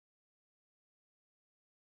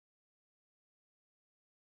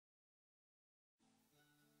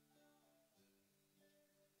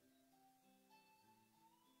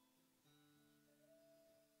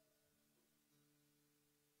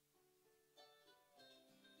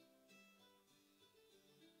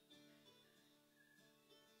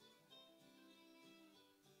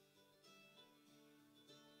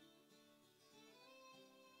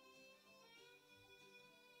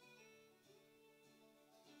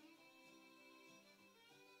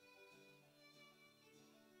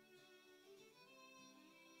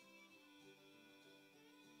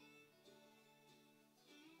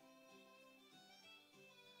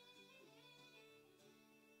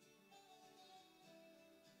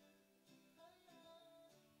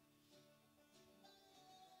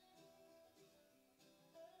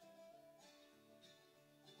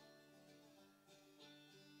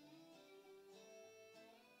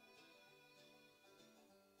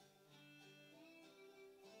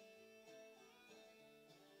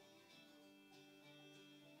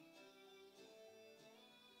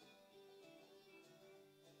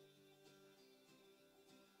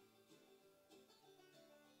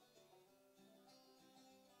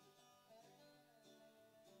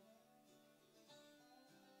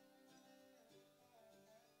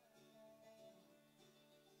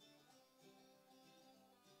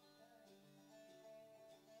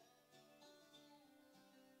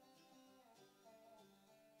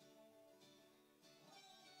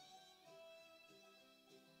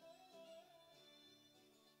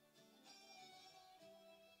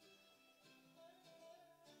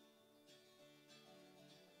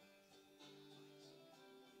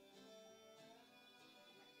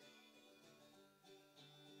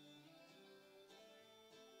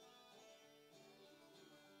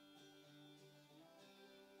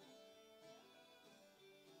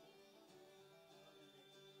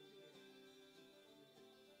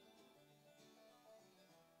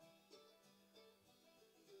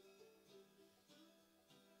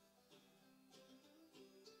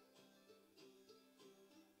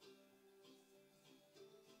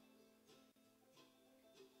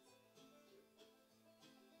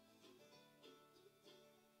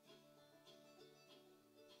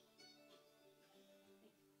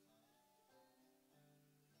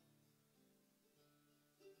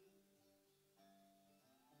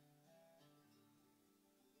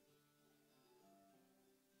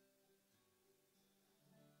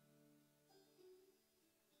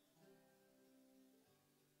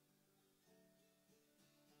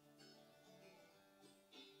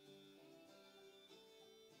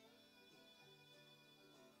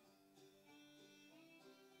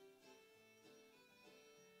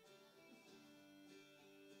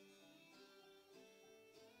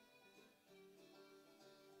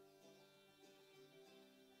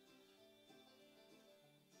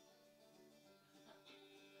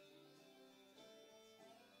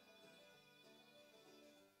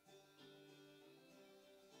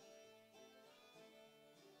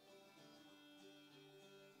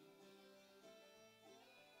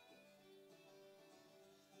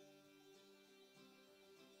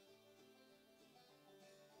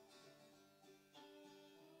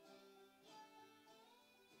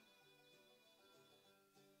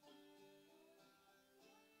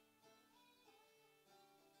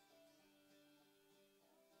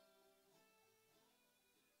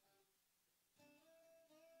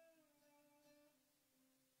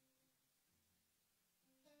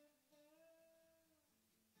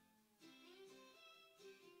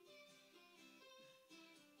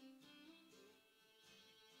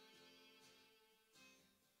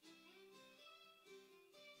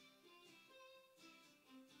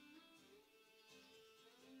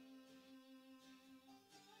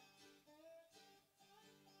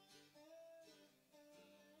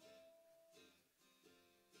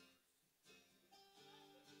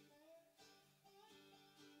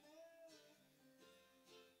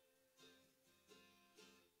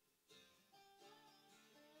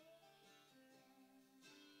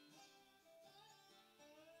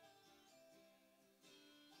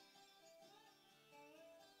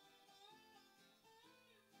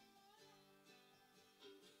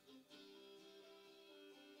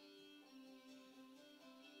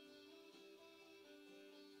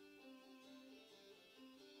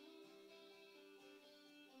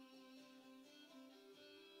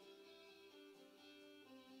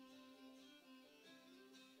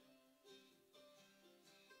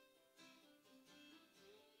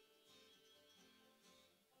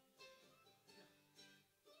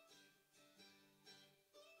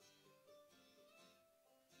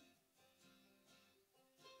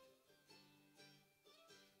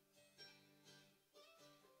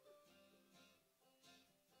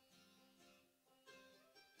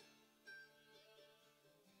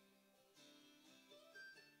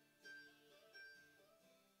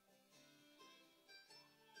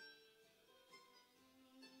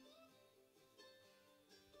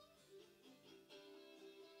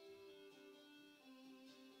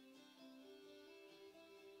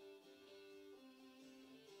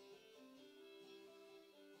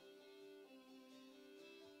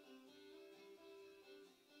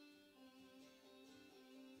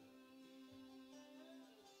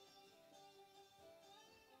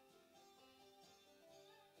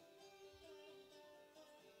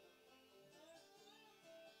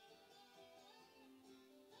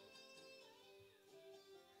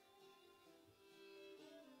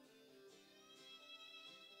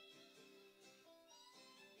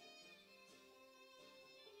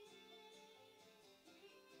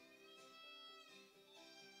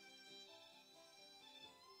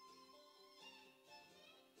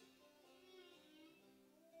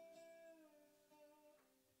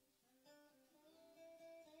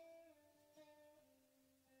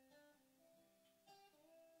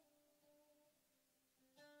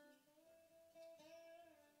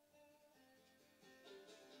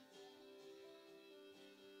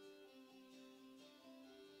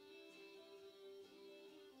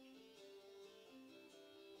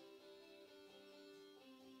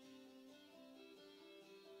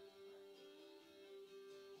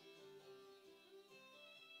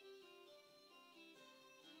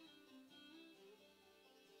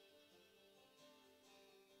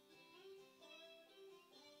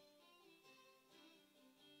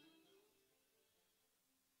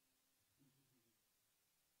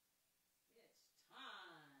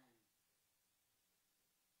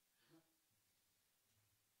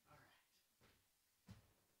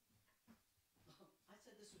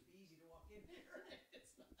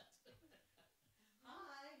It's not.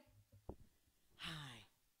 Hi. Hi.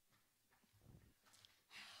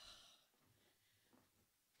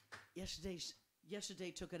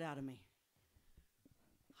 Yesterday took it out of me.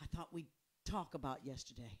 I thought we'd talk about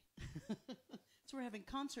yesterday. So we're having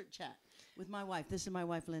concert chat with my wife. This is my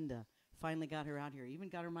wife, Linda. Finally got her out here. Even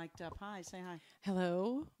got her mic'd up. Hi, say hi.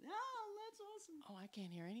 Hello. Oh, that's awesome. Oh, I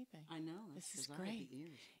can't hear anything. I know. This is 'cause I have great. the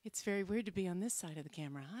ears. It's very weird to be on this side of the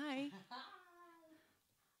camera. Hi.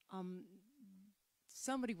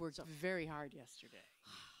 Somebody worked very hard yesterday.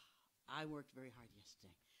 I worked very hard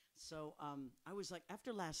yesterday. So I was like,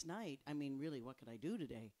 after last night, I mean, really, what could I do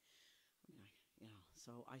today?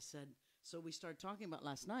 So I said, so we started talking about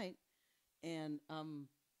last night, and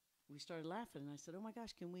we started laughing, and I said, oh my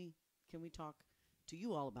gosh, can we talk to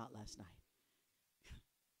you all about last night?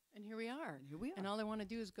 And here we are. And here we are. And all I want to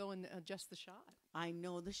do is go and adjust the shot. I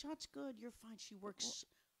know, the shot's good. You're fine. She works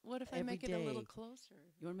What if I every make it a little day. closer?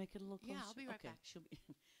 You want to make it a little closer? Yeah, I'll be right okay. back. She'll be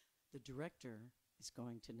the director is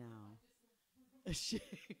going to now.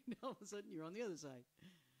 All of a sudden, you're on the other side.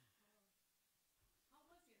 How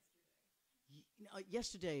was yesterday?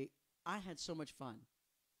 Yesterday, I had so much fun.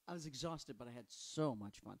 I was exhausted, but I had so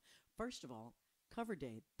much fun. First of all, cover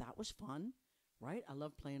day, that was fun, right? I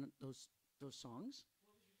love playing those songs.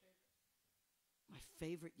 What was your favorite? My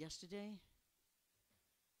favorite yesterday?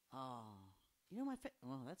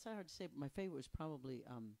 Well, that's hard to say, but my favorite was probably,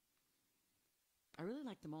 I really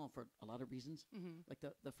liked them all for a lot of reasons. Mm-hmm. Like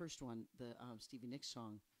the first one, the Stevie Nicks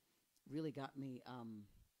song, really got me,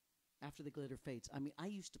 After the Glitter Fades. I mean, I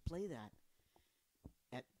used to play that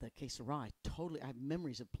at the Que Sera. I have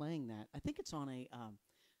memories of playing that. I think it's on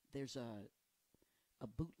there's a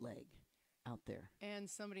bootleg out there. And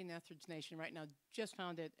somebody in the Etheridge Nation right now just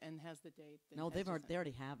found it and has the date. No, they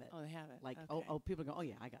already have it. Oh, they have it. Like, okay. People go, oh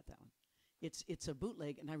yeah, I got that one. It's a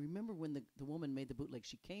bootleg, and I remember when the woman made the bootleg,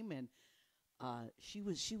 she came in, she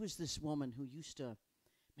was this woman who used to,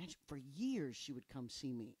 man, for years she would come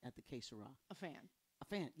see me at the Que Sera. A fan. A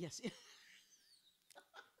fan, yes.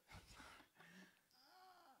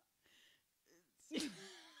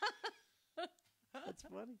 That's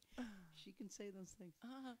funny. She can say those things.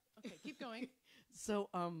 Okay, keep going. So,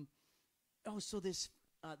 so this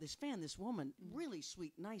fan, this woman, really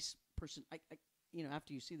sweet, nice person. I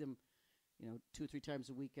after you see them, 2 or 3 times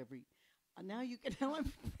a week, now you can tell I'm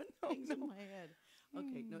putting things in my head.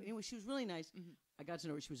 Okay, no. Anyway, she was really nice. Mm-hmm. I got to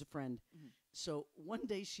know her. She was a friend. Mm-hmm. So one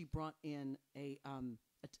day she brought in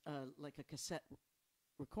like a cassette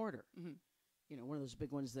recorder. Mm-hmm. One of those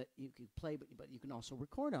big ones that you could play, but you can also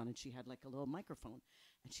record on. And she had like a little microphone.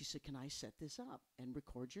 And she said, can I set this up and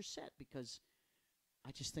record your set? Because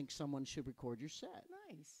I just think someone should record your set.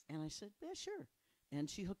 Nice. And I said, yeah, sure. And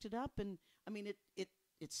she hooked it up. And, I mean,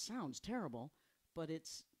 it sounds terrible, but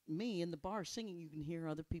it's me in the bar singing. You can hear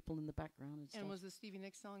other people in the background and stuff. And was the Stevie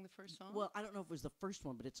Nicks song the first song? Well, I don't know if it was the first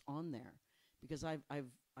one, but it's on there. Because I've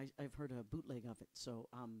heard a bootleg of it. So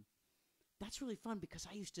that's really fun because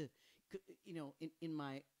I used to, in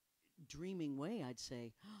my dreaming way, I'd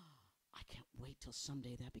say, I can't wait till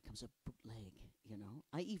someday that becomes a bootleg,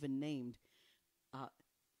 I even named,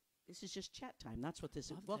 this is just chat time. That's what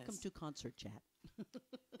this is. Welcome to Concert Chat.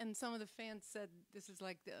 And some of the fans said this is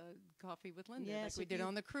like Coffee with Linda, Yes, like we did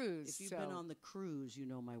on the cruise. If you've been on the cruise,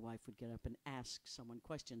 my wife would get up and ask someone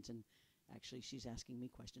questions, and actually she's asking me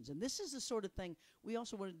questions. And this is the sort of thing, we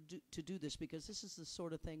also wanted to do this because this is the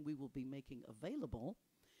sort of thing we will be making available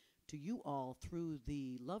to you all through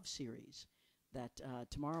the Love series that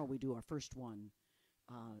tomorrow we do our first one.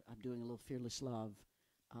 I'm doing a little Fearless Love.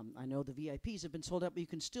 I know the VIPs have been sold out, but you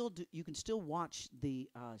can still watch the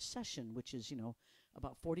session, which is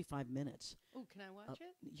about 45 minutes. Oh, can I watch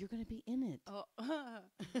it? You're going to be in it. Oh,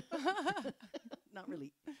 Not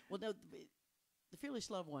really. Well, no, the Fearless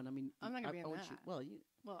Love one. I mean, I'm not going to be in that.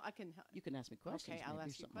 Well, I can. You can ask me questions. Okay, I'll maybe,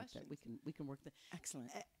 ask you something questions. Like that. We can work that.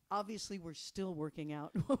 Excellent. Obviously, we're still working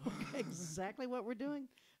out exactly what we're doing,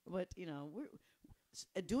 but we're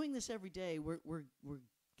doing this every day. We're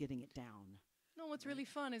getting it down. No, what's really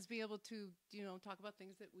fun is be able to, talk about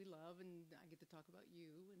things that we love, and I get to talk about you.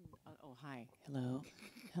 And hi,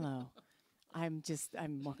 hello. I'm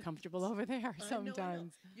more comfortable over there sometimes. I know.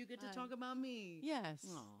 You get to talk about me. Yes,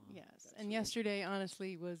 Aww, yes. And really yesterday,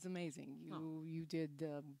 honestly, was amazing. You did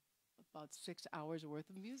about 6 hours worth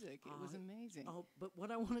of music. It was amazing. Oh, but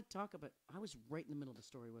what I want to talk about, I was right in the middle of the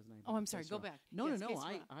story, wasn't I? Oh, I'm sorry. Go back. No, yes, no.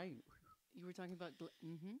 I. You were talking about.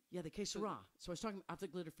 Yeah, the Que Sera. So I was talking After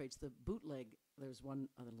the Glitter Fades, the bootleg. There's one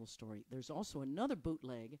other little story. There's also another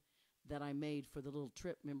bootleg that I made for the little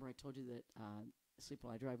trip. Remember, I told you that Sleep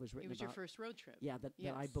While I Drive was written about. It was your first road trip. Yeah, that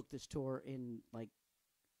I booked this tour in like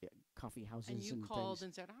a coffee houses And you and called things.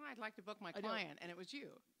 and said, "Oh, I'd like to book my I know. client," and it was you.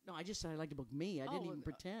 No, I just said I'd like to book me. I didn't Oh, even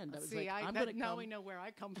pretend. I was See, like, I'm that- going to now come. we know where I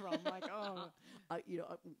come from. Like, oh,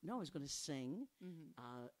 No, I was going to sing. mm-hmm.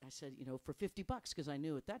 I said, for $50, because I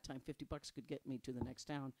knew at that time $50 could get me to the next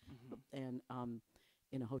town, and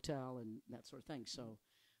in a hotel and that sort of thing. So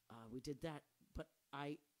we did that. But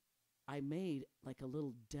I made like a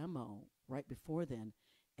little demo right before then,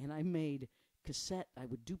 and I made cassette. I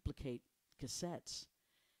would duplicate cassettes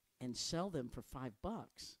and sell them for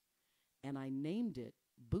 $5, and I named it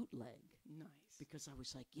Bootleg. Nice. Because I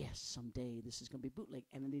was like, yes, someday this is going to be bootleg.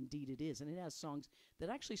 And indeed it is. And it has songs that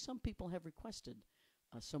actually some people have requested.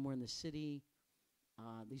 Somewhere in the City.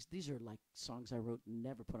 These are like songs I wrote and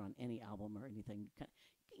never put on any album or anything.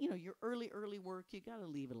 Your early work, you got to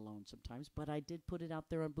leave it alone sometimes. But I did put it out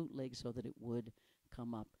there on bootleg so that it would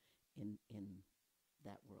come up in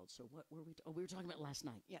that world. So what were we? We were talking about last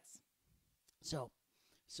night. Yes. So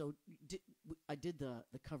I did the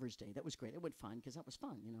covers day. That was great. It went fine because that was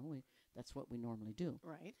fun. That's what we normally do.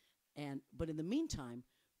 Right. But in the meantime,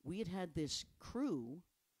 we had this crew,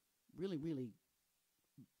 really, really,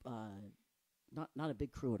 not a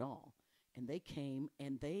big crew at all, and they came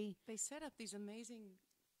and they set up these amazing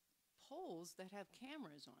poles that have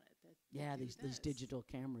cameras on it. These digital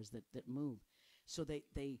cameras that move. So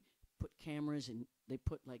they put cameras and they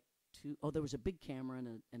put like two. Oh, there was a big camera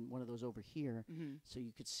and one of those over here, so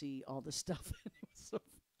you could see all the stuff.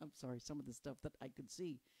 I'm sorry, some of the stuff that I could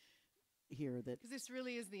see here. That because this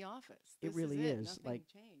really is the office. It really is. Nothing Like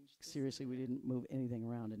changed. seriously, we didn't move anything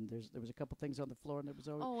around, and there was a couple things on the floor, and there was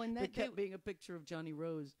and there kept being a picture of Johnny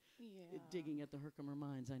Rose digging at the Herkimer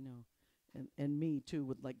mines. I know. And me too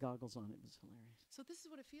with like goggles on. It was hilarious. So this is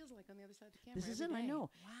what it feels like on the other side of the camera. This is it. I know.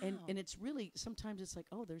 Wow. And it's really sometimes it's like,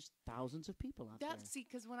 oh, there's thousands of people out there. See,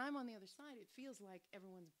 because when I'm on the other side, it feels like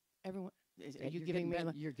everyone. Are you You're giving me?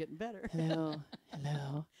 You're getting better. Hello.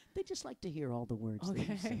 They just like to hear all the words. That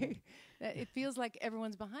you say. It feels like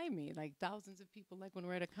everyone's behind me, like thousands of people, like when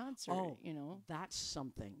we're at a concert. Oh, that's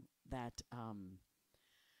something that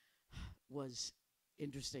was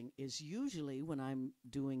interesting. Is usually when I'm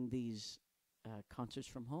doing these concerts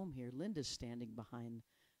from home here, Linda's standing behind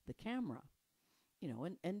the camera,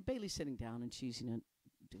 and Bailey's sitting down, and she's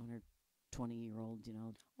doing her 20-year-old,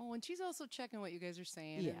 Oh, and she's also checking what you guys are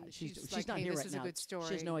saying. Yeah, and she's like, not hey, here this right is now. a good story.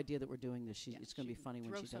 She has no idea that we're doing this. It's going to be funny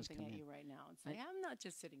when she does something come at in. you right now and say, I'm not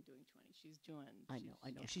just sitting doing 20. She's doing. I know.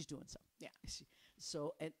 Yeah. She's doing some. Yeah.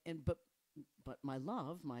 So but my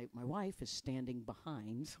love, my wife is standing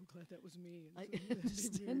behind. So glad that was me.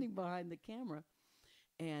 Standing behind the camera.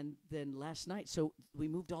 And then last night, so we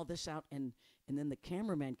moved all this out, and then the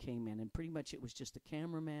cameraman came in, and pretty much it was just the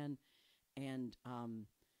cameraman, and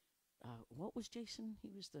what was Jason?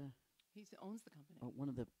 He was he owns the company. One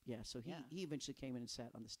of the So he eventually came in and sat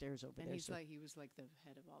on the stairs over there. And he was like the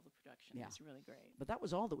head of all the production. Yeah. He's really great. But that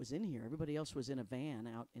was all that was in here. Everybody else was in a van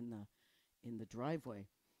out in the driveway,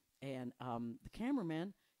 and the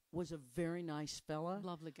cameraman was a very nice fella,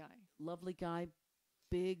 lovely guy,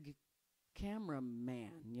 big cameraman,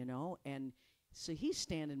 and so he's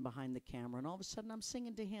standing behind the camera, and all of a sudden I'm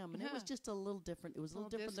singing to him, and it was just a little different. It was a little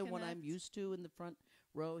different than what I'm used to in the front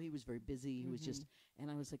row. He was very busy. He was just, and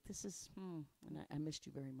I was like, this is, and I missed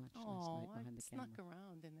you very much last night behind the camera. I snuck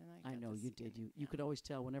around, and then I know you did. You could always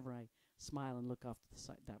tell whenever I smile and look off to the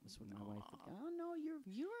side. That was when my wife would go, oh no, you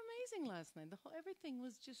were amazing last night. Everything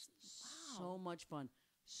was just so much fun.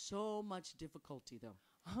 So much difficulty though.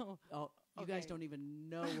 You okay. guys don't even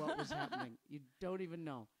know what was happening. You don't even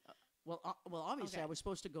know. Well, obviously I was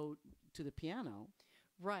supposed to go to the piano,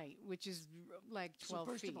 right? Which is like 12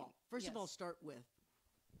 so feet. First of all, start with.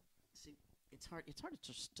 See, it's hard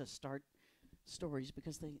to start stories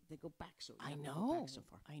because they go back so. I know. Go back so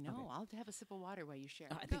far. I know. Okay. I'll have a sip of water while you share.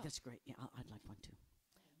 I think that's great. Yeah, I'd like one too.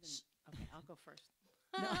 Okay, I'll go first.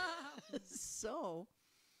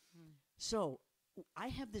 So I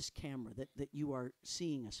have this camera that you are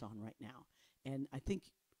seeing us on right now, and I think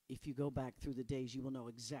if you go back through the days, you will know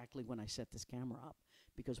exactly when I set this camera up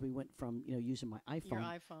because we went from using my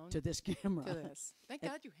iPhone to this camera. To this. Thank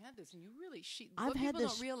God you had this, and you really. I've what had people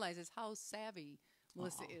this, don't realize is how savvy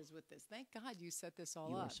Melissa is with this. Thank God you set this all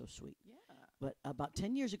up. You are so sweet. Yeah. But about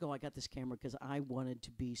 10 years ago, I got this camera because I wanted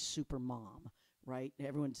to be super mom, right?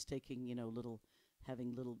 Everyone's taking,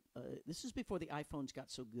 having little. This is before the iPhones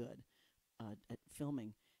got so good at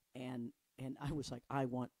filming, and I was like, I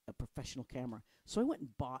want a professional camera. So I went and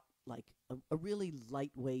bought like a really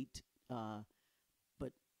lightweight,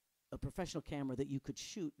 but a professional camera that you could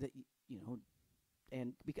shoot that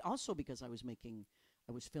and also because I was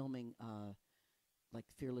filming like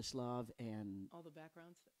Fearless Love and all the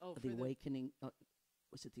backgrounds. The Awakening.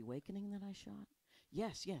 was it The Awakening that I shot?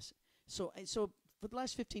 Yes, yes. So for the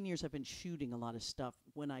last 15 years, I've been shooting a lot of stuff.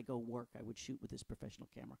 When I go work, I would shoot with this professional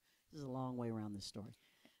camera. This is a long way around this story.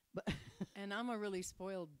 But And I'm a really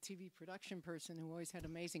spoiled TV production person who always had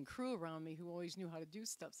amazing crew around me who always knew how to do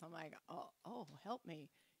stuff. So I'm like, oh, help me.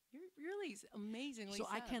 You're really amazingly so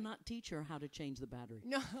I savvy. cannot teach her how to change the battery.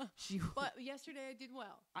 No, She but yesterday I did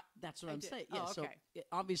well. that's what I I'm did. saying. Oh, Yeah. okay. So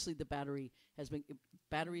obviously the battery has been.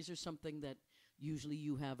 Batteries are something that usually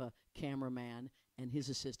you have a cameraman and his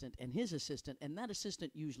assistant, and that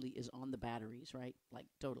assistant usually is on the batteries, right? Like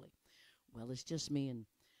totally. Well, it's just me and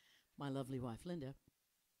my lovely wife Linda,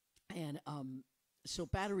 and so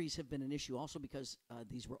batteries have been an issue also because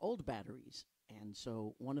these were old batteries, and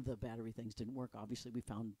so one of the battery things didn't work. Obviously, we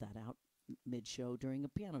found that out mid-show during a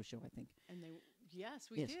piano show, I think. And yes,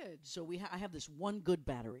 we did. So I have this one good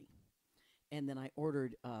battery, and then I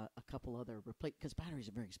ordered a couple other because batteries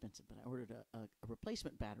are very expensive. But I ordered a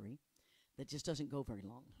replacement battery that just doesn't go very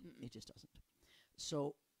long. It just doesn't.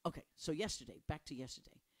 So okay, so back to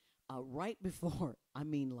yesterday, right before, I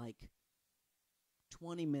mean like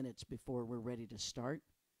 20 minutes before we're ready to start,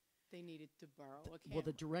 They needed to borrow a camera. well,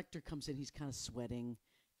 the director comes in. He's kind of sweating.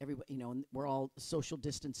 Everybody, and we're all social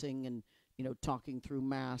distancing and talking through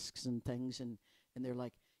masks and things, and they're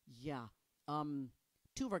like, yeah, 2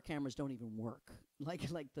 of our cameras don't even work. Like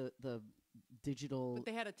the digital. But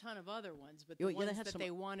they had a ton of other ones, but Yeah, the they ones had that some they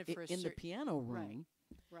wanted for in the piano room.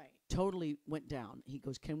 Right. Totally went down. He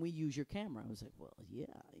goes, "Can we use your camera?" I was like, "Well, yeah,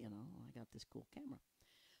 I got this cool camera."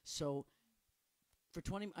 So for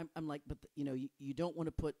 20, I'm like, but you don't want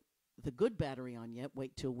to put the good battery on yet.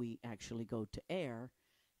 Wait till we actually go to air,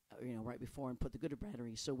 right before, and put the good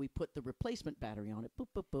battery. So we put the replacement battery on it. Boop,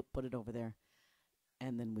 boop, boop. Put it over there,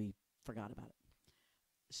 and then we forgot about it.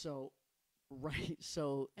 So, right.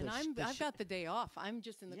 So And I've got the day off. I'm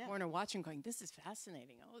just in the Yeah. corner watching, going, "This is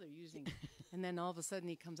fascinating." Oh, they're using, and then all of a sudden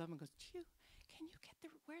he comes up and goes, "Can you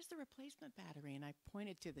get where's the replacement battery?" And I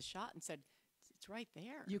pointed to the shot and said, "It's right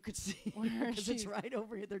there." You could see Where because it's she's- right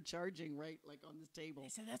over here. They're charging right like on this table. I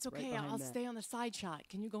said, "That's right okay. behind I'll that. stay on the side shot.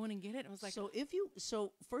 Can you go in and get it?" And I was like,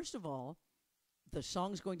 So first of all, the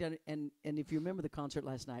song's going down, and if you remember the concert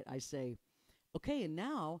last night, I say, okay, and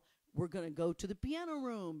now we're going to go to the piano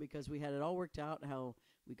room because we had it all worked out how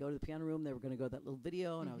we go to the piano room. They were going to go to that little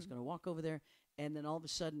video, and I was going to walk over there, and then all of a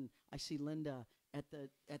sudden I see Linda at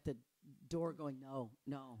the door going, no.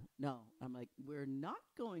 I'm like, we're not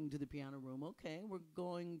going to the piano room. Okay, we're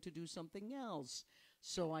going to do something else.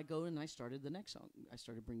 So I go and I started the next song. I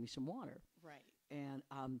started Bring Me Some Water. right. And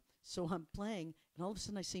so I'm playing, and all of a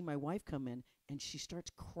sudden I see my wife come in, and she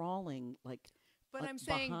starts crawling But I'm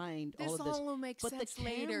saying behind this all of this. all will make But sense the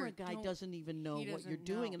later. camera guy Don't- doesn't even know he what you're doesn't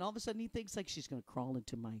doing, know. and all of a sudden he thinks like she's going to crawl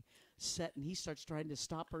into my set, and he starts trying to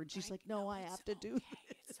stop her, and she's Right. like, "No, I it's have to do okay.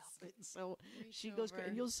 this." It's okay. And so Reach she goes, over.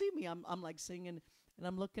 and you'll see me. I'm like singing, and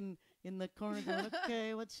I'm looking in the corner, going,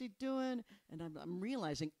 "Okay, what's she doing?" And I'm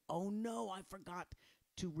realizing, oh no, I forgot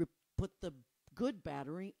to put the good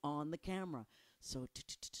battery on the camera. So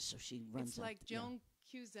she runs. It's like Joan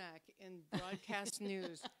Cusack in broadcast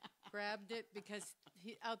news grabbed it because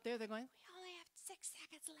out there they're going, "We only have 6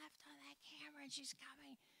 seconds left on that camera, and she's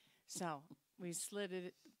coming." So we slid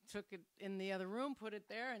it, took it in the other room, put it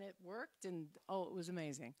there, and it worked. And it was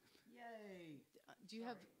amazing. Yay! Do you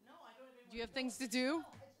have No, I don't even. Do you have things to do? No,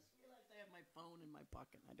 I just realized I have my phone in my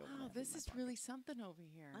pocket. I don't. Oh, have it this in my is pocket. really something over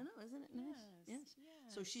here. I know, isn't it nice? Yes,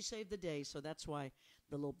 So she saved the day, so that's why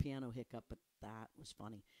the little piano hiccup, but that was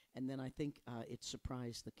funny. And then I think it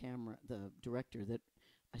surprised the director that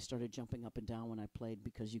I started jumping up and down when I played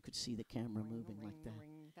because you could see the camera Ring, moving ring, like that.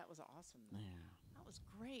 ring. That was awesome. Yeah. That was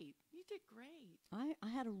great. You did great. I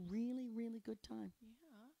had a really, really good time.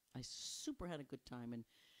 Yeah. I super had a good time, and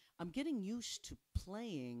I'm getting used to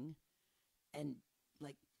playing and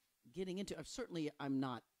like getting into. I'm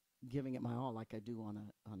not giving it my all like I do on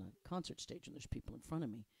a concert stage when there's people in front of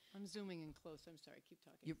me. I'm zooming in close. I'm sorry. Keep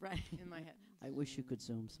talking. You're right. In my head. I wish you could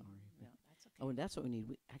zoom. Sorry. No, that's okay. Oh, and that's what we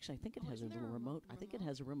need. Actually, I think it Oh, has a isn't there little a remote. I think it remote?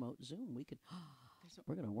 has a remote zoom. We could. There's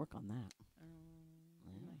We're gonna work on that.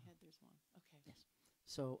 in my head, there's one. Okay. Yes.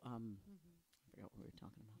 So Mhm. I forgot what we were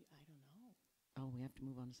talking about. I don't know. Oh, we have to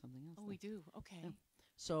move on to something else. Oh, then. we do. Okay. Yeah.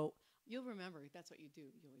 So You'll remember. That's what you do.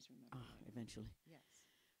 You always remember. right? eventually. Yes.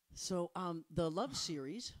 So the Love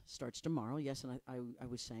series starts tomorrow. Yes, and I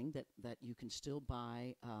was saying that you can still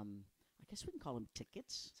buy. I guess we can call them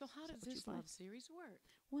tickets. So how Is that does what you this buy? love series work?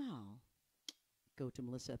 Well, go to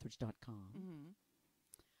melissaetheridge.com. Mm-hmm.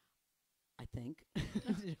 I think.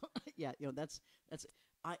 yeah, that's.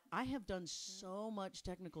 I have done so much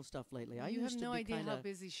technical stuff lately. I You used have to no be idea how kinda,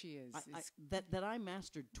 busy she is. that I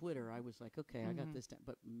mastered Twitter. I was like, okay, I got Mhm. this down.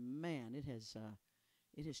 But man, it has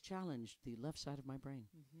challenged the left side of my brain.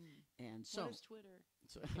 And so, What is Twitter?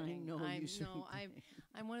 so I'm I kidding. know I'm, you say no,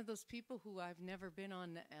 I'm one of those people who I've never been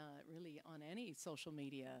on really on any social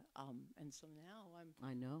media, and so now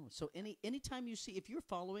I know. So anytime you see, if you're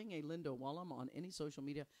following a Linda Wallem on any social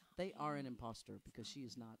media, they are an imposter because she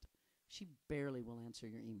is not. She barely will answer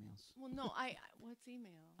your emails. Well, no, what's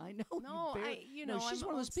email? I know. No, no, she's I'm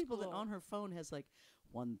one of those old people that school. on her phone has like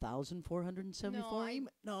 1,474 No, emails.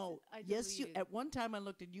 No, I yes, you. deleted. At one time I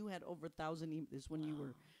looked and you had over 1,000 emails when you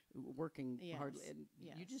were working Yes, hardly, and you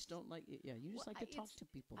yes. just don't like. Yeah, you just Well, like to talk to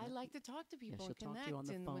people. I like to talk to people she'll and talk connect. to you on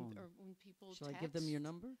the and phone. when people Shall I text, give them your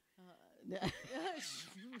number?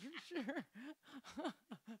 Sure.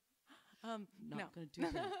 Not no. going to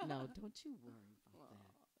do that. No, don't you worry about that.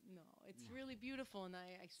 No, it's really beautiful, and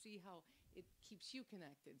I see how it keeps you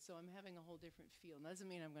connected. So I'm having a whole different feel. Doesn't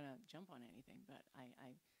mean I'm going to jump on anything, but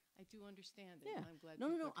I do understand it. Yeah. And I'm glad No.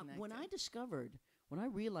 people are When I connected. when I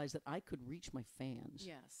realized that I could reach my fans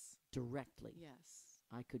Yes. directly, Yes.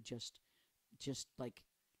 I could just like,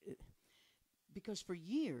 because for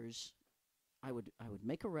years, I would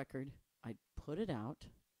make a record, I'd put it out,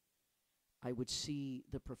 I would see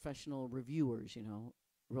the professional reviewers,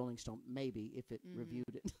 Rolling Stone, maybe if it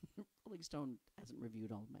reviewed it. Rolling Stone hasn't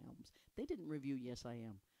reviewed all of my albums. They didn't review Yes I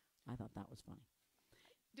Am. I thought that was funny.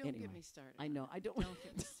 Don't Anyway, get me started. I know. I don't. Don't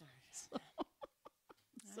get me started.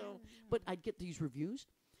 So, but I'd get these reviews,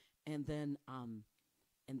 and then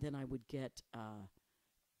I would get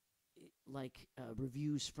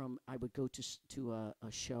reviews from. I would go to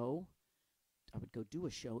a show. I would go do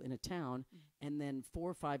a show in a town, and then 4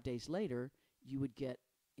 or 5 days later, you would get,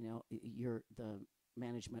 the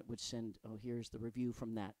management would send, oh, here's the review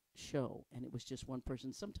from that show, and it was just one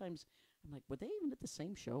person. Sometimes I'm like, were they even at the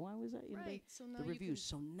same show I was at? Right. So now the reviews.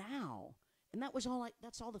 So now, and that was all.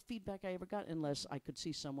 That's all the feedback I ever got, unless I could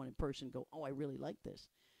see someone in person go, oh, I really like this.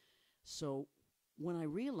 So when I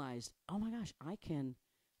realized, oh my gosh, I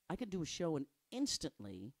could do a show, and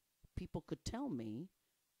instantly people could tell me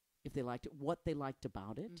if they liked it, what they liked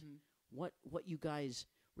about it, what you guys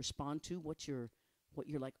respond to, what you're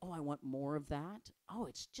like, oh, I want more of that. Oh,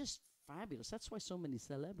 it's just fabulous. That's why so many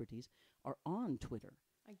celebrities are on Twitter.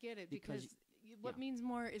 I get it, because what means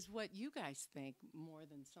more is what you guys think more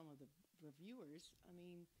than some of the reviewers. I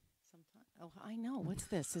mean, sometimes. Oh, I know. What's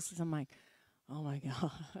this? This is a mic. Oh my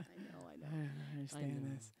God. I know. I don't understand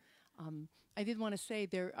this. I did want to say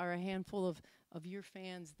there are a handful of your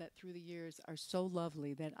fans that through the years are so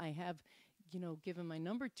lovely that I have, given my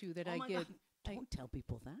number to that Oh I my get. God. Don't tell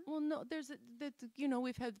people that. Well, no,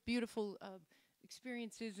 we've had beautiful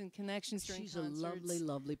experiences and connections during She's concerts. a lovely,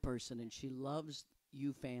 lovely person, and she loves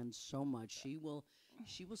you fans so much. She will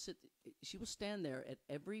stand there at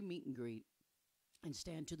every meet and greet and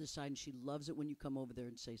stand to the side, and she loves it when you come over there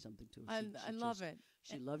and say something to her. I love it.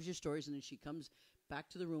 She loves your stories, and then she comes back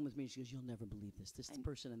to the room with me, and she goes, you'll never believe this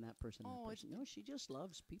person and that person and that person. No, she just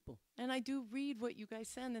loves people. And I do read what you guys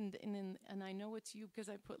send, and I know it's you because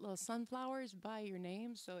I put little sunflowers by your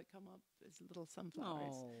name, so it come up as little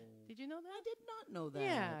sunflowers. Oh. Did you know that? I did not know that.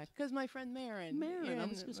 Yeah, because my friend Marin, I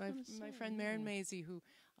was just gonna say, my friend Marin Maisie, who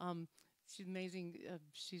she's amazing.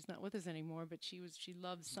 She's not with us anymore, but she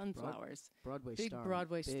loves sunflowers. Broadway Big star.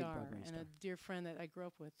 Broadway Big star, Broadway and star. a dear friend that I grew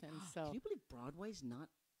up with. And so, can you believe Broadway's not?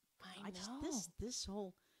 I know. This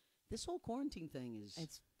whole quarantine thing is.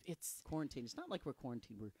 It's quarantine. It's not like we're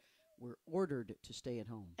quarantined. We're ordered to stay at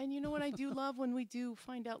home. And you know what I do love when we do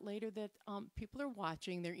find out later that people are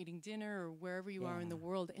watching, they're eating dinner or wherever you are in the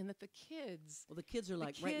world, and that the kids. Well, the kids are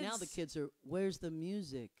like, right now the kids are, where's the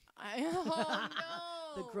music? Oh,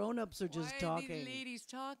 no. The grown-ups are just talking. Why are these ladies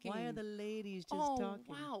talking? Why are the ladies just talking?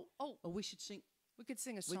 Wow. Oh, we should sing. We could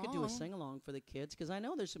sing a song. We could do a sing-along for the kids, because I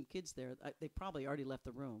know there's some kids there. They probably already left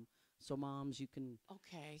the room. So, moms, you can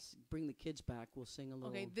bring the kids back. We'll sing a little.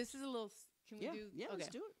 Okay, this is a little. Can we do? Yeah, let's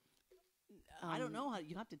do it. I don't know how.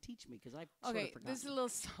 You have to teach me, because I've sort of forgotten. This is a little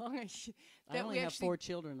song. I only have 4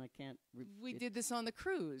 children. I can't. We did this on the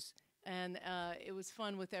cruise, and it was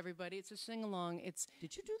fun with everybody. It's a sing-along.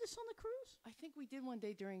 Did you do this on the cruise? I think we did one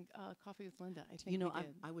day during Coffee with Linda. I think we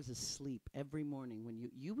did. I was asleep every morning when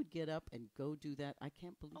you would get up and go do that. I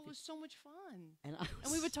can't believe it. It was so much fun. And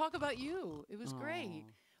we would talk about you. It was great.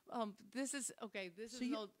 This is okay. This is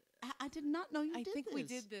I did not know you did this. I think we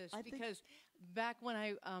did this because back when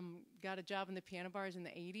I got a job in the piano bars in the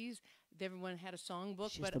 80s, everyone had a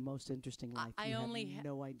songbook. She's the most interesting life. I you only had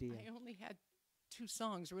no idea. I only had 2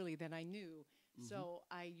 songs really that I knew. So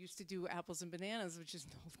I used to do Apples and Bananas, which is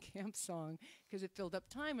an old camp song, because it filled up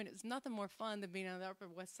time, and it was nothing more fun than being on the Upper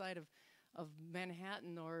West Side of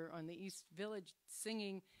Manhattan or on the East Village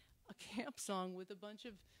singing a camp song with a bunch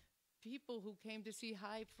of people who came to see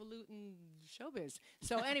highfalutin showbiz.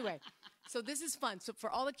 So anyway, so this is fun. So for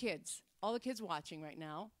all the kids watching right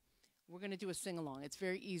now, we're going to do a sing-along. It's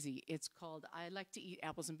very easy. It's called I Like to Eat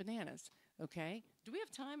Apples and Bananas. Okay? Do we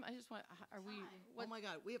have time? I just want, are we? What? Oh, my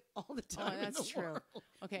God. We have all the time that's in the true. world.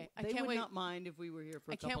 Okay. I They can't would wait. not mind if we were here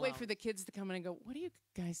for a I couple can't wait hours. for the kids to come in and go, what are you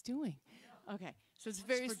guys doing? Okay. So it's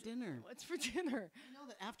What's very. for dinner? What's for dinner? You know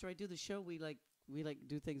that after I do the show, we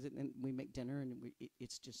do things and we make dinner, and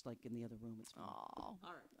it's just like in the other room. It's fun. Oh. All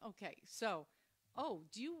right. Okay. So,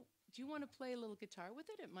 do you want to play a little guitar with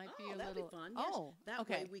it? It might be a that'd little be fun. Yes. Oh, That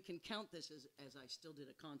okay. way we can count this as I still did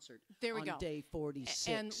a concert. There we on go. Day 46.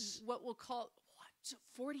 And what we'll call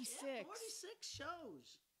 46. Yeah, 46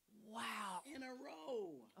 shows Wow. in a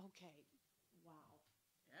row. Okay. Wow.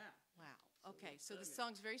 Yeah. Wow. Okay. So the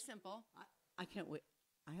song's very simple. I can't wait.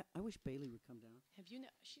 I wish Bailey would come down Have you know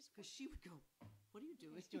she's because she would go. What are you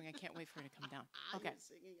doing? She's doing. I can't wait for her to come down. I'm Okay.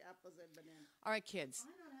 singing apples and bananas. All right, kids.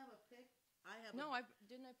 I don't have a pick. I have. No, a, I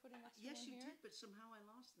didn't. I put an extra yes, one you here. did, but somehow I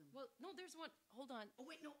lost them. Well, no, there's one. Hold on. Oh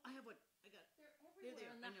wait, no, I have one. I got. They're There everywhere they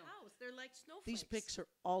are. in I the know. house. They're like snowflakes. These picks are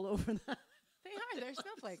all over the. They are. They're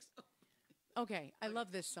snowflakes. Okay, I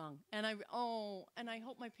love this song, and I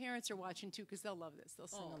hope my parents are watching too, because they'll love this. They'll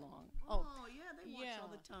sing along. Oh yeah, they watch all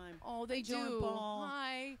the time. Oh, they John do. Paul.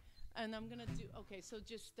 Hi, and I'm gonna do. Okay, so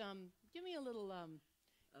just give me a little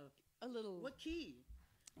a little. What key?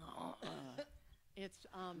 It's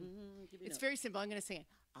Give me it's notes. very simple. I'm gonna sing it.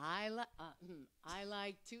 I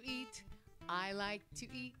like to eat. I like to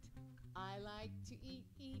eat. I like to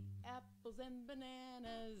eat apples and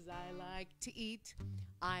bananas. I like to eat.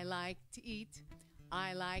 I like to eat.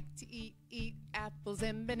 I like to eat apples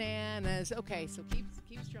and bananas. Okay, so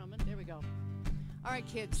keep strumming. There we go. All right,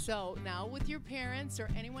 kids. So now with your parents or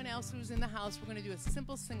anyone else who's in the house, we're going to do a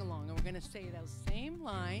simple sing-along, and we're going to say those same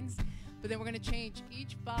lines, but then we're going to change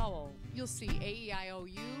each vowel. You'll see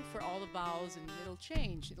A-E-I-O-U for all the vowels, and it'll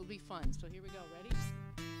change. It'll be fun. So here we go. Ready?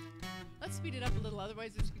 Let's speed it up a little,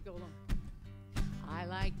 otherwise this could go long. I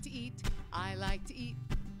like to eat. I like to eat.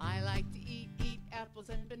 I like to eat apples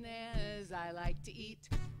and bananas. I like to eat.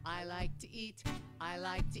 I like to eat. I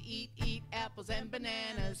like to eat apples and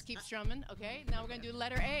bananas. Keep strumming. Okay, now we're going to do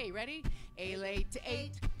letter A. Ready? A late to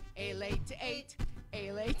eight. A late to eight.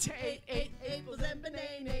 A late to eight apples and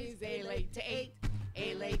bananas. A late to eight.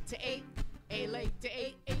 A late to eight. A late to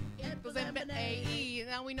eight apples and bananas. A-E.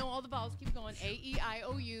 Now we know all the vowels. Keep going.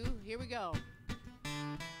 A-E-I-O-U. Here we go.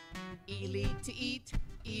 Elite to eat.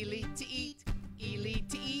 Elite to eat. Elite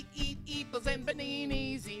to eat apples and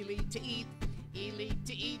bananas. Elite to eat. Elite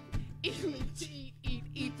to eat. Elite to eat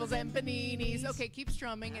apples and bananas. Okay, keep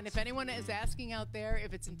strumming. And if anyone is asking out there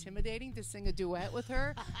if it's intimidating to sing a duet with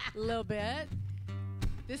her, a little bit,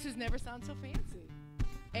 this has never sounded so fancy.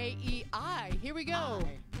 A-E-I. Here we go.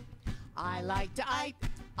 I like to eat.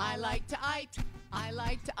 I like to eat. I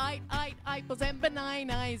like to eat apples and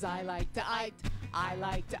bananas. I like to eat. I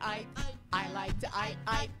like to eat. I like to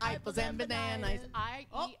eat apples and bananas.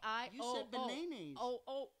 I-E-I-O-O. You said bananas.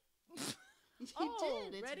 Oh. You Oh,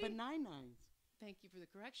 did. It's ready? bananas. Thank you for the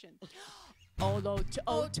correction. Olo to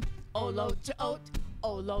oat, olo to oat,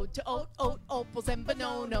 olo to oat, opals and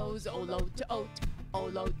bananas. Olo to oat,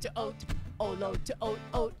 olo to oat, olo to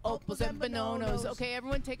oat, opals and bananas. Okay,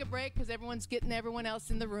 everyone take a break because everyone's getting everyone else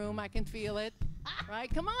in the room. I can feel it.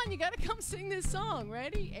 Right? Come on, you got to come sing this song.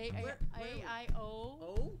 Ready?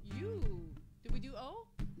 A-I-O-U. Did we do O?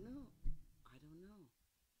 No, I don't know.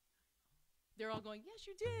 They're all going, yes,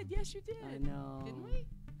 you did. Yes, you did. I know. Didn't we?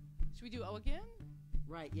 Should we do O again?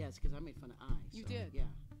 Right, yes, because I made fun of I. You so, did. Yeah.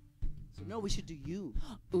 So, no, we should do you.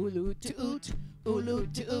 Ulu to oot, ulu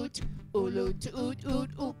to oot, ulu to oot,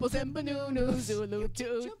 opals and bananas. Ulu to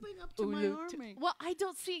oot. Jumping up to my army. Well, I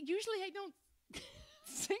don't see. Usually, I don't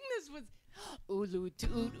sing this with ulu to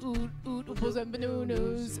oot, opals and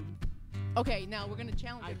bananas. Okay, now we're gonna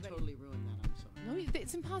challenge I everybody. totally ruined that. I'm sorry. No,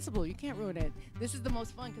 it's impossible. You can't ruin it. This is the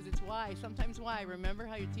most fun because it's why. Sometimes why. Remember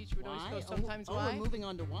how your teacher would always go, sometimes why? We're moving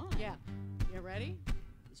on to why. Yeah. You ready?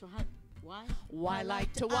 So how? Why? Why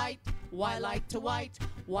like to white? Why like to white?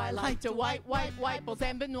 Why like to white? Apples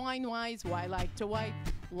and bananas. Why like to white?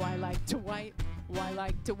 Why like to white? Why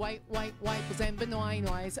like to white? Apples and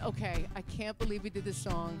bananas. Okay, I can't believe we did this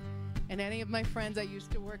song. And any of my friends I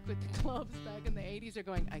used to work with the clubs back in the 80s are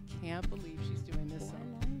going, I can't believe she's doing this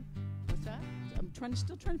song. What's that? I'm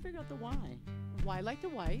still trying to figure out the why. Why like to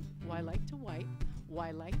white? Why like to white?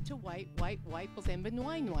 Why like to white wipes and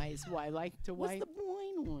benwine-wise. Why like to What's white the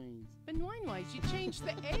boing wines? benwine-wise. You changed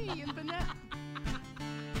the A in benet.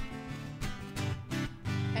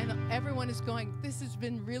 And everyone is going, this has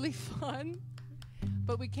been really fun,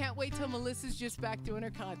 but we can't wait till Melissa's just back doing her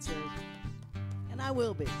concert. And I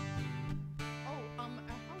will be. Oh, how are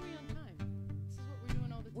we on time? This is what we're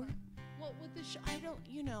doing all the time. Well, with the I don't,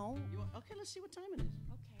 Okay, let's see what time it is.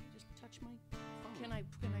 Okay. Just touch my phone. Can I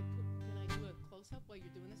do a close up while you're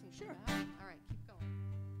doing this and Sure. come back? All right, keep going.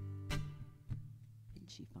 Isn't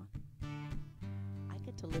she fun? I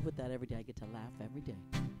get to live with that every day. I get to laugh every day.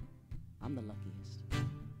 I'm the luckiest.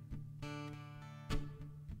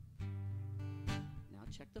 Now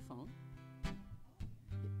check the phone.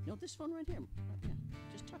 No, this phone right here. Right here.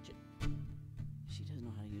 Just touch it. She doesn't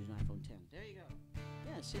know how to use an iPhone 10. There you go.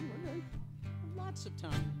 Yeah, see, we're good. Lots of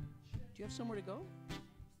time. Do you have somewhere to go?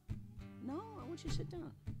 No, I want you to sit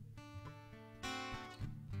down.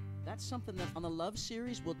 That's something that on the Love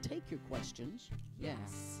series we'll take your questions. Yes.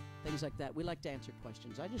 Yeah, things like that. We like to answer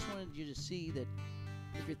questions. I just wanted you to see that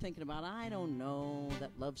if you're thinking about, I don't know,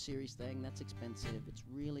 that Love series thing, that's expensive. It's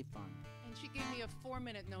really fun. And she gave me a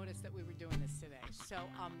 4-minute notice that we were doing this today. So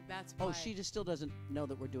that's why. Oh, she just still doesn't know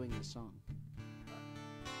that we're doing this song.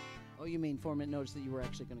 Oh, you mean 4-minute notice that you were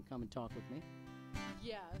actually going to come and talk with me?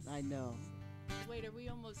 Yes. I know. Wait, are we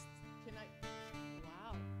almost?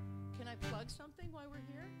 Wow. Can I plug something while we're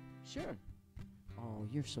here? Sure. Oh,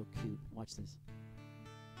 you're so cute. Watch this.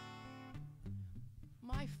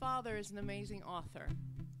 My father is an amazing author.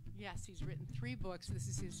 Yes, he's written 3 books. This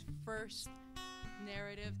is his first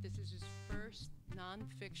narrative. This is his first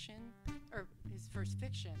nonfiction, or his first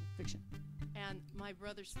fiction. Fiction. And my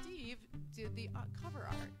brother Steve did the cover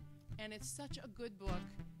art. And it's such a good book.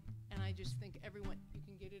 And I just think everyone, you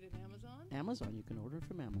can get it at Amazon. Amazon. You can order it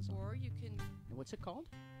from Amazon. Or you can. And what's it called?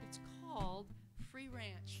 It's called Free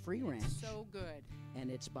Ranch. Free Ranch. It's so good. And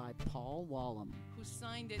it's by Paul Wallem. Who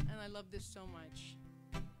signed it, and I love this so much.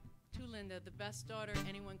 To Linda, the best daughter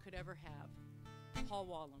anyone could ever have. Paul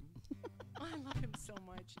Wallem. I love him so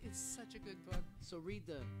much. It's such a good book. So read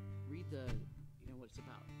the, you know what it's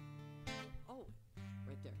about. Oh,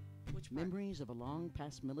 Right there. which part? Memories of a long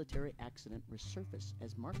past military accident resurface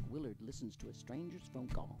as Mark Willard listens to a stranger's phone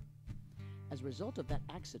call. As a result of that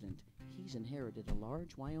accident, he's inherited a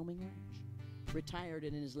large Wyoming ranch. Retired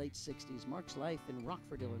and in his late 60s, Mark's life in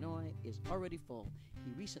Rockford, Illinois is already full.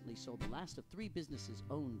 He recently sold the last of 3 businesses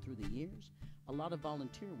owned through the years. A lot of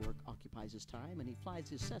volunteer work occupies his time, and he flies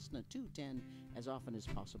his Cessna 210 as often as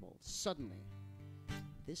possible. Suddenly,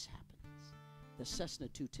 this happens. The Cessna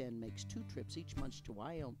 210 makes 2 trips each month to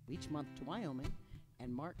Wyoming,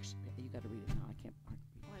 and Mark's. You got to read it now. I can't. Oh,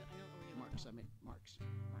 I don't know where you Mark's. I mean Mark's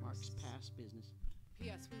past business.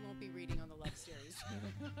 P.S. We won't be reading on the Love series.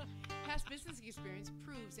 Past business experience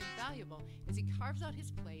proves invaluable as he carves out his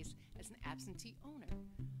place as an absentee owner.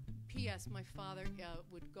 P.S. My father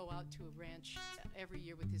would go out to a ranch every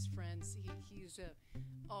year with his friends.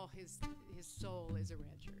 His soul is a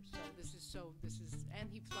rancher. And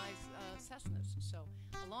he flies Cessnas. So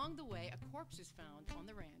along the way, a corpse is found on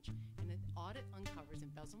the ranch, and an audit uncovers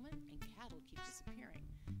embezzlement, and cattle keep disappearing.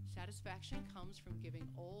 Satisfaction comes from giving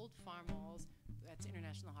old farm walls, that's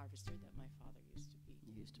International Harvester that my father used to be.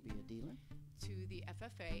 He used to be a dealer. To the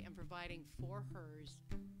FFA and providing 4 hers.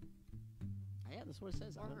 Yeah, that's what it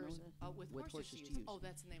says. I don't know that. With horses to use. Oh,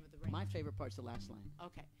 that's the name of the ranch. My favorite part's the last line.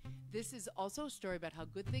 Okay. This is also a story about how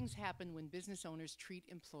good things happen when business owners treat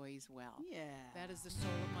employees well. Yeah. That is the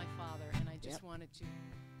soul of my father, and I just wanted to.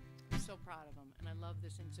 I'm so proud of him, and I love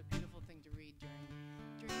this, and it's a beautiful thing to read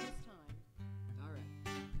during this time. All right.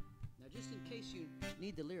 Now, just in case you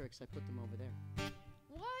need the lyrics, I put them over there.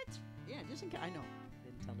 What? Yeah, just in case. I know. I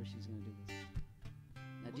didn't tell her she's going to do this.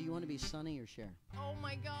 Now, do you want to be Sunny or Cher? Oh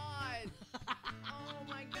my God! Oh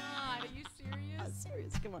my God! Are you serious? I'm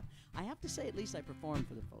serious. Come on. I have to say, at least I performed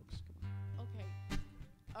for the folks. Come on. Okay.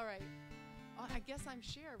 All right. I guess I'm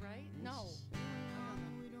Cher, right? No.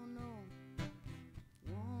 We don't know.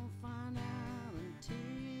 Won't find out until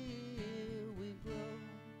we grow.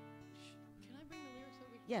 Can I bring the lyrics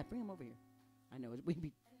over here? Yeah, bring them over here. I know. We'd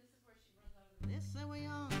be. And this is where she runs out of. This is we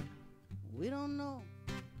young. We don't know.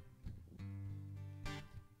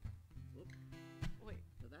 Wait.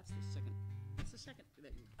 So that's the second. That's the second.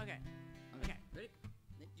 Okay. Okay. Ready?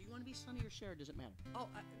 Do you want to be Sunny or Cher? Does it matter? Oh,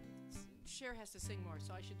 Cher has to sing more,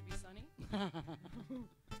 so I should be Sunny.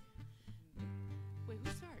 Wait, who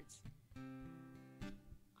starts? I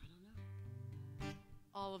don't know.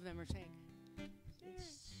 All of them are saying.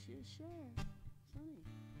 It's Cher. Sunny.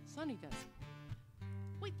 Sunny does.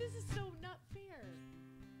 Wait, this is so not fair.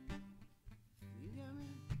 You got me?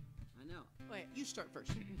 I know. Wait. You start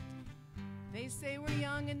first. They say we're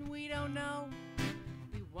young and we don't know.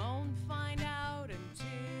 We won't find out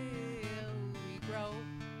until we grow.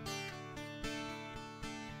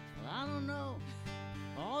 Well, I don't know.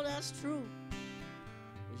 All that's true.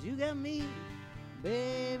 'Cause you got me,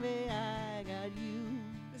 baby, I got you.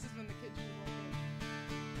 This is when the kids won't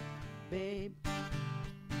Babe,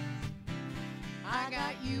 I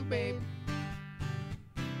got you, babe.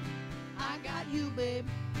 I got you, babe.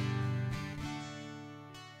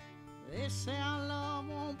 They say our love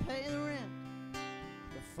won't pay the rent.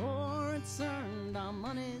 Before it's earned, our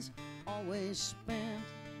money's always spent.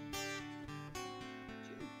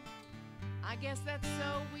 I guess that's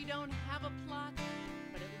so we don't have a plot,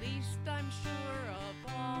 but at least I'm sure of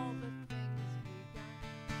all the things we got.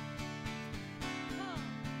 Oh,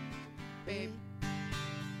 babe,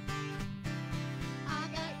 I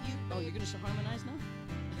got you. Oh, you're gonna harmonize now?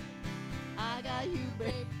 I got you,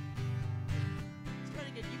 babe. Let's go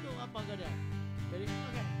again. You go up, I'll go down. Ready?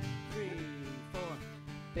 okay. 3, 4.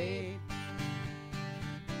 Babe,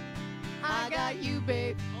 I got you,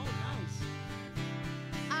 babe. oh, nice.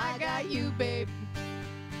 I got you, babe.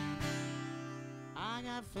 I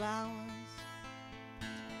got flowers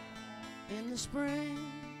in the spring.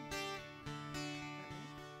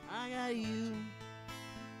 I got you.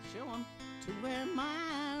 Show 'em to wear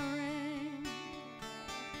my ring.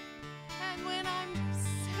 And when I'm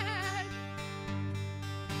sad,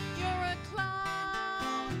 you're a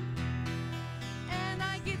clown. And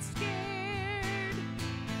I get scared,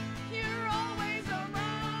 you're always around.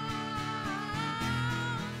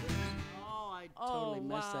 Oh, I totally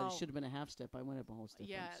messed that. wow. It should have been a half step. I went up a whole step.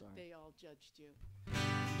 Yeah, I'm sorry. they all judged you.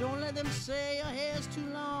 Don't let them say your hair's too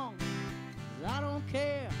long. 'Cause I don't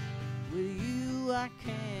care. With you, I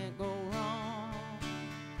can't go wrong.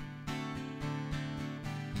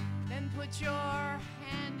 Then put your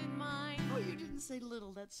hand in mine. Oh, you didn't say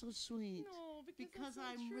little. That's so sweet. No, Because that's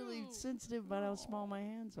I'm not really true. sensitive about how small my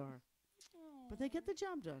hands are. But they get the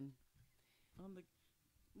job done. On the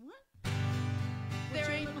what? What's There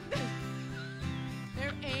your ain't little-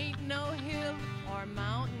 there ain't no hill or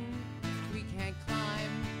mountain we can't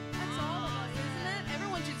climb. That's all of us, isn't it?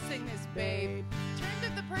 Everyone should sing this, babe. Turn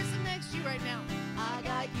to the person next to you right now. I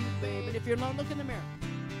got you, babe. And if you're alone, look in the mirror.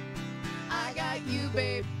 I got you,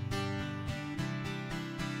 babe.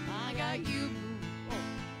 I got you.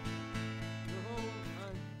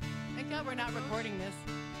 Thank God we're not recording this.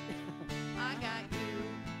 I got you.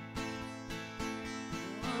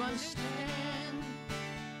 You understand?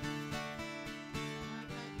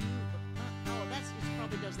 Oh, that's it.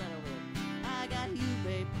 Probably does that over there. I got you,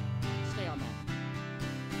 babe. Stay on that.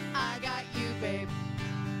 I got you, babe.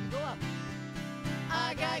 Go up.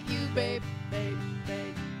 I got you, babe. Babe,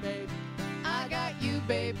 babe, babe. I got you,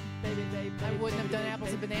 babe. Baby, babe, I babe, wouldn't have baby, done babe,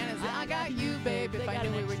 apples and babe. bananas. I got you, babe, They if I got knew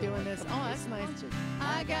an we were extra doing one. this. Come Oh, on, that's it's nice. sponsored.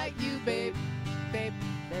 I got you, babe. Babe.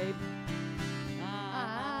 Babe.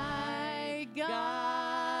 I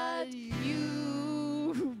got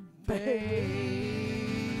you,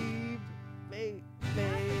 babe. Babe, babe.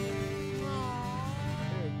 Very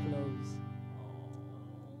close.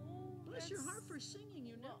 Bless your heart for singing.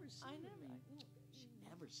 You never sing I with never. me. She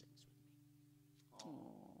never sings with me.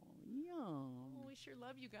 Oh, yum. Oh, we sure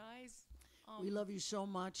love you guys. We love you so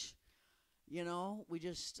much. You know, we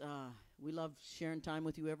just, we love sharing time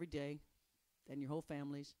with you every day and your whole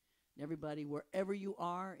families and everybody, wherever you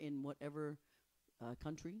are in whatever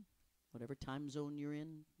country, whatever time zone you're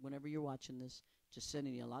in, whenever you're watching this, just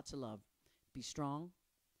sending you lots of love. Be strong,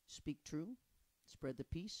 speak true, spread the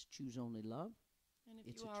peace, choose only love. And if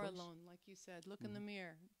It's you a are choice. alone, like you said, look in the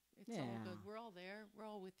mirror. It's all Yeah. good. We're all there. We're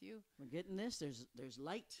all with you. We're getting this. There's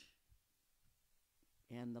light.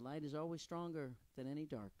 And the light is always stronger than any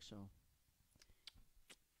dark, so.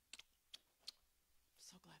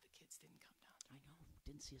 So glad the kids didn't come down. I know.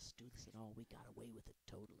 Didn't see us do this at all. We got away with it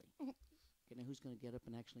totally. Okay, now who's going to get up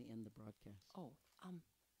and actually end the broadcast? Oh,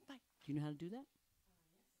 bye. Do you know how to do that?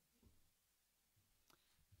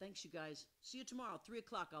 Thanks, you guys. See you tomorrow, 3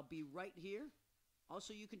 o'clock. I'll be right here.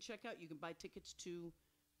 Also, you can check out, you can buy tickets to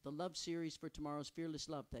the Love Series for tomorrow's Fearless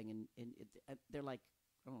Love thing. And they're like,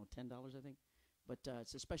 I don't know, $10, I think. But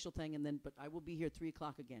it's a special thing. But I will be here 3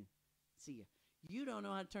 o'clock again. See you. You don't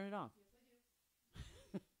know how to turn it off. Yes, I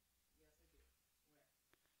do.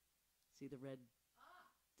 See the red?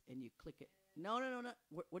 And you click it. No. What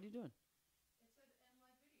are you doing? It said end live video.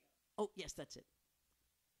 Oh, yes, that's it.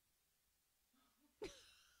 We're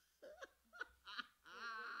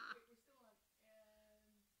still on.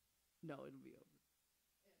 And No, it'll be over.